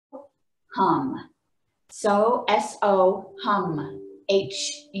hum. So, S-O, hum,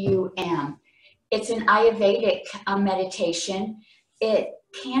 H-U-M. It's an Ayurvedic meditation. It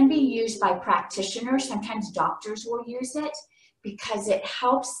can be used by practitioners. Sometimes doctors will use it because it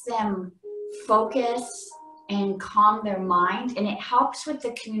helps them focus and calm their mind, and it helps with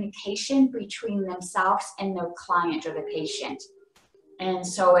the communication between themselves and their client or the patient. And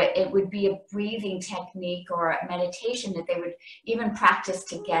so it would be a breathing technique or a meditation that they would even practice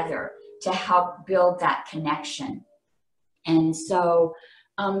together to help build that connection. And so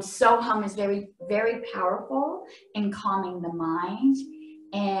Soham is very, very powerful in calming the mind.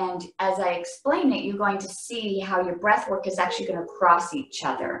 And as I explain it, you're going to see how your breath work is actually going to cross each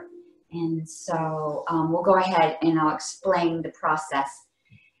other. And so we'll go ahead and I'll explain the process.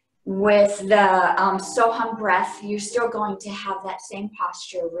 With the Soham breath, you're still going to have that same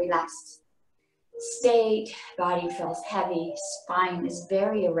posture, relaxed state. Body feels heavy, spine is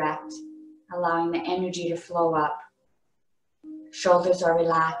very erect, allowing the energy to flow up. Shoulders are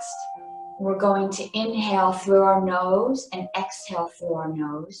relaxed. We're going to inhale through our nose and exhale through our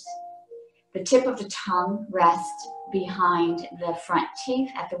nose. The tip of the tongue rests behind the front teeth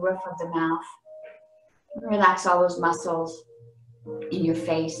at the roof of the mouth. Relax all those muscles in your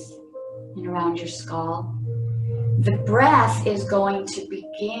face and around your skull. The breath is going to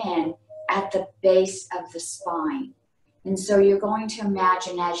begin at the base of the spine. And so you're going to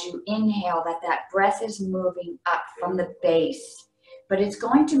imagine as you inhale that that breath is moving up from the base, but it's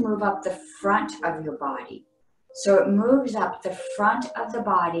going to move up the front of your body. So it moves up the front of the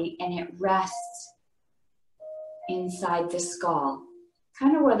body and it rests inside the skull,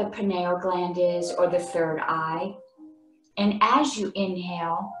 kind of where the pineal gland is or the third eye. And as you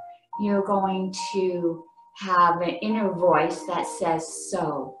inhale, you're going to have an inner voice that says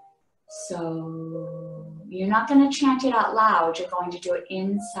so. So you're not going to chant it out loud. You're going to do it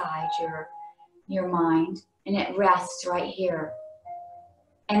inside your mind, and it rests right here.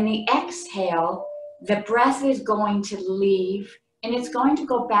 And the exhale, the breath is going to leave, and it's going to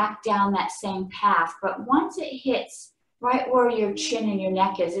go back down that same path. But once it hits right where your chin and your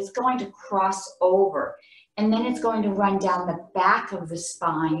neck is, it's going to cross over. And then it's going to run down the back of the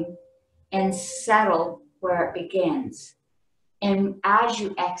spine and settle where it begins. And as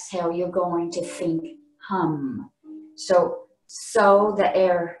you exhale, you're going to think hum. So the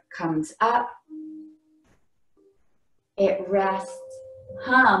air comes up, it rests,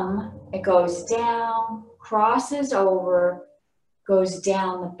 hum, it goes down, crosses over, goes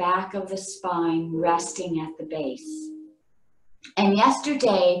down the back of the spine, resting at the base. And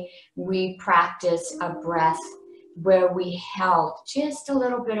yesterday, we practiced a breath where we held just a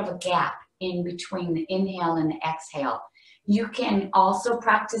little bit of a gap in between the inhale and the exhale. You can also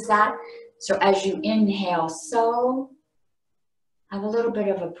practice that. So as you inhale, so have a little bit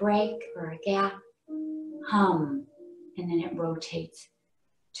of a break or a gap, hum, and then it rotates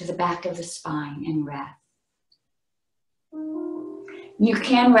to the back of the spine and rest. You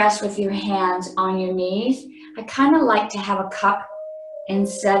can rest with your hands on your knees. I kind of like to have a cup and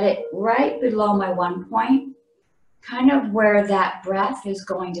set it right below my 1 point, kind of where that breath is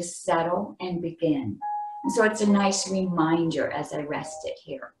going to settle and begin. And so it's a nice reminder as I rest it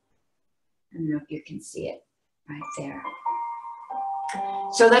here. I don't know if you can see it right there.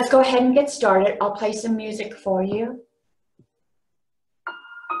 So let's go ahead and get started. I'll play some music for you.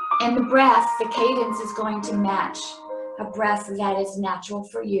 And the breath, the cadence is going to match a breath that is natural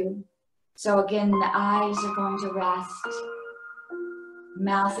for you. So again, the eyes are going to rest.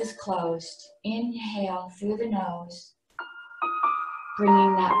 Mouth is closed. Inhale through the nose,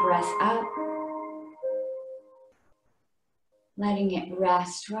 bringing that breath up, letting it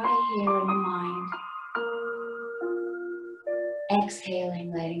rest right here in the mind.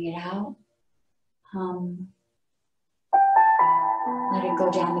 Exhaling, letting it out. Hum. Let it go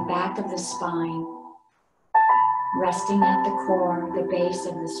down the back of the spine, resting at the core, the base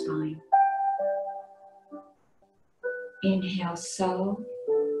of the spine. Inhale, so.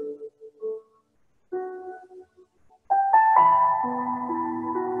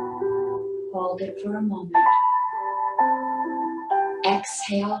 Hold it for a moment.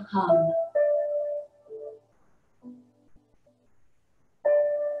 Exhale, hum.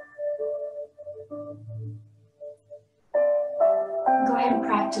 Go ahead and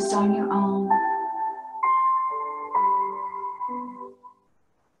practice on your own.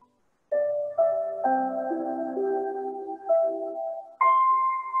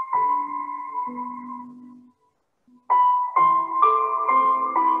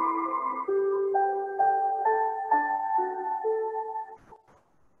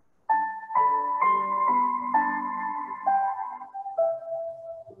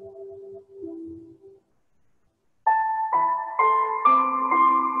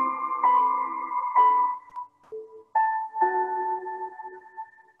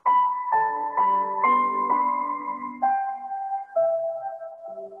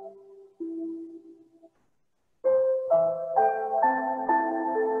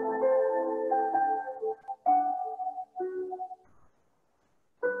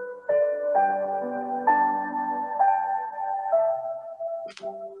 If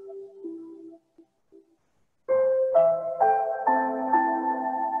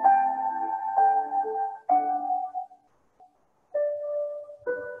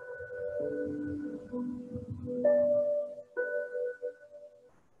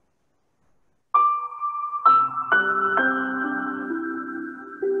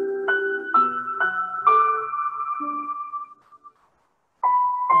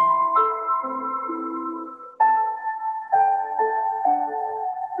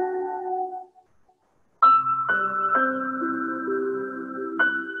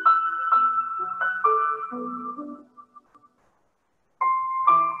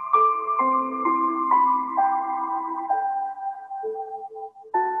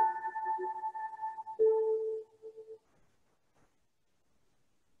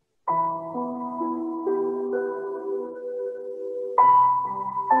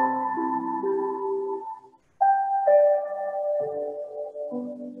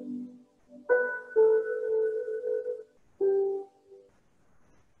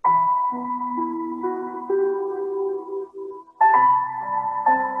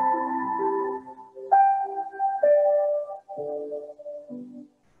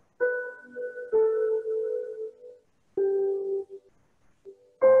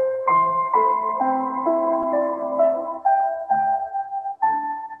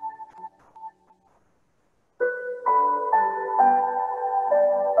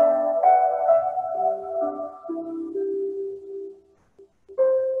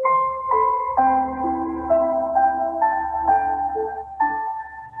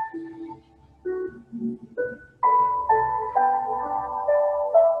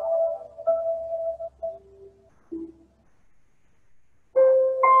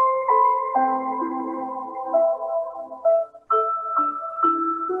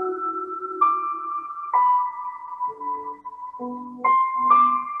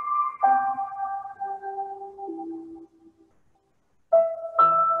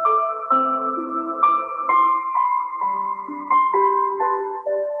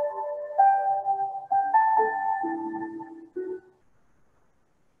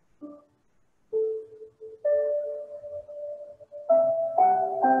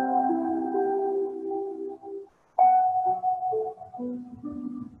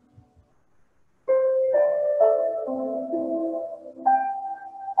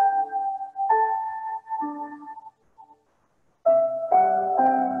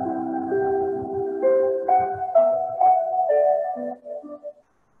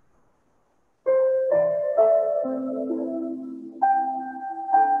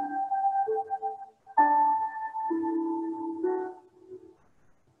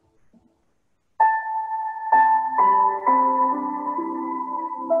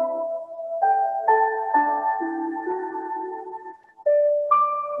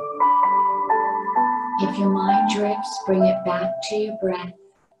your mind drifts, bring it back to your breath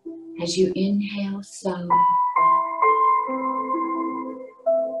as you inhale, so.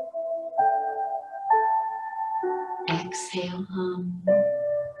 Exhale, hum.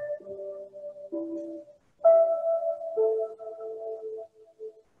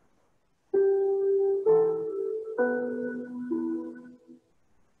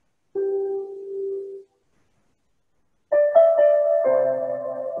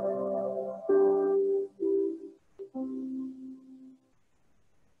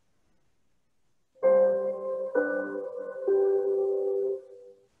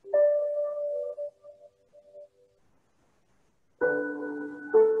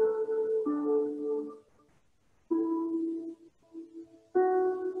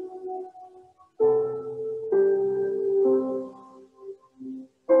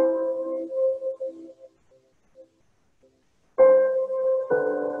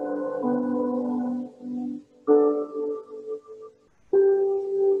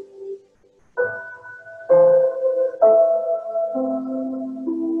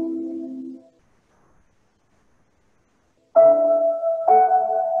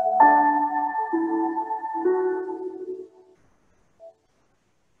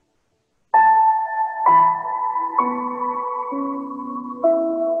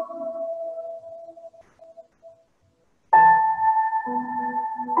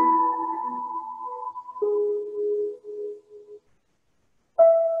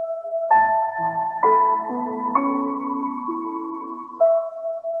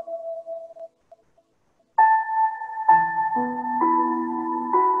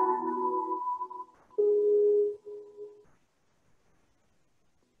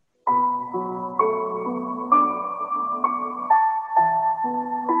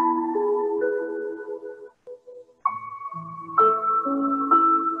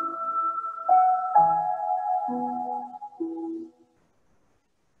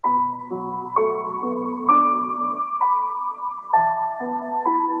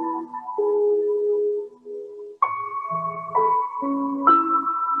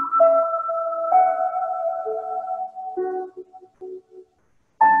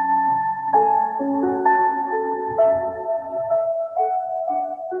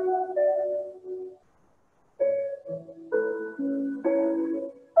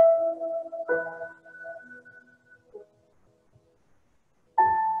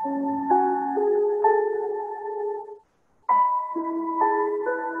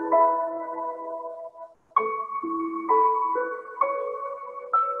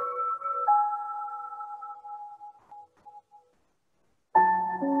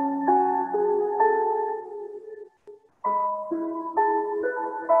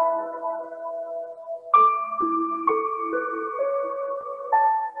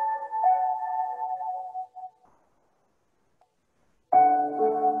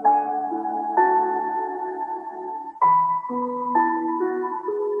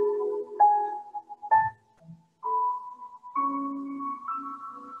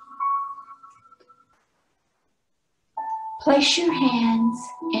 Place your hands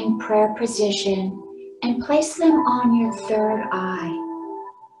in prayer position and place them on your third eye.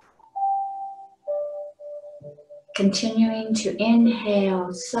 Continuing to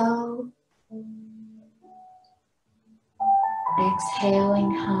inhale, so.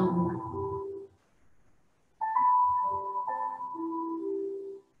 Exhaling, hum.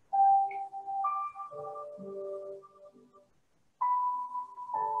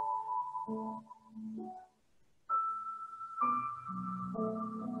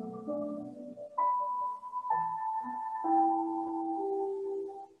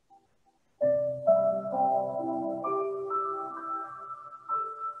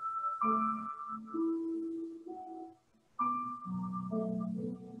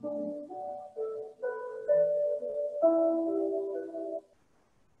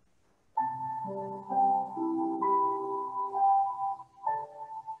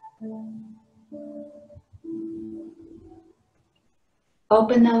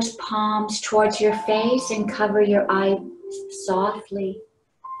 Open those palms towards your face and cover your eyes softly.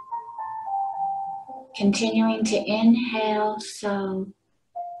 Continuing to inhale, so.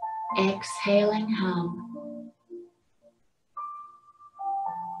 Exhaling, hum.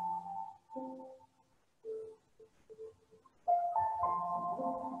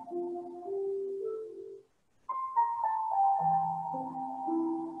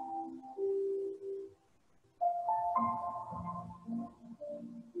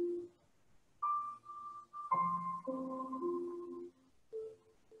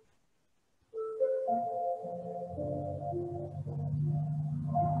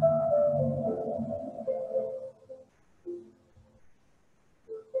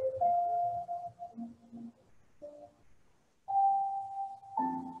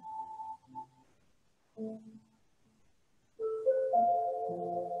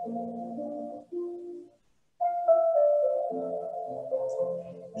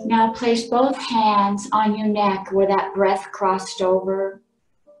 Now place both hands on your neck where that breath crossed over,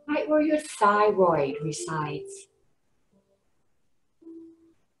 right where your thyroid resides.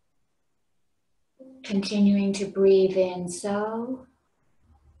 Continuing to breathe in, so.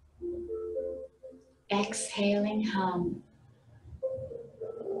 Exhaling, hum.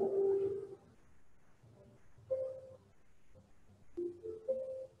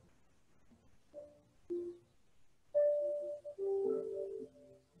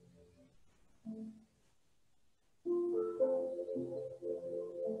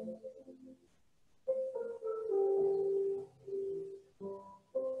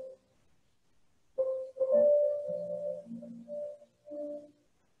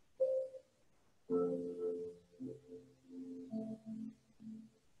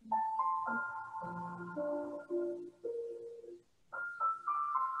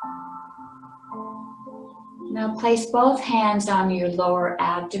 Now place both hands on your lower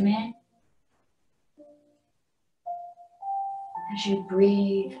abdomen as you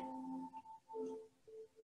breathe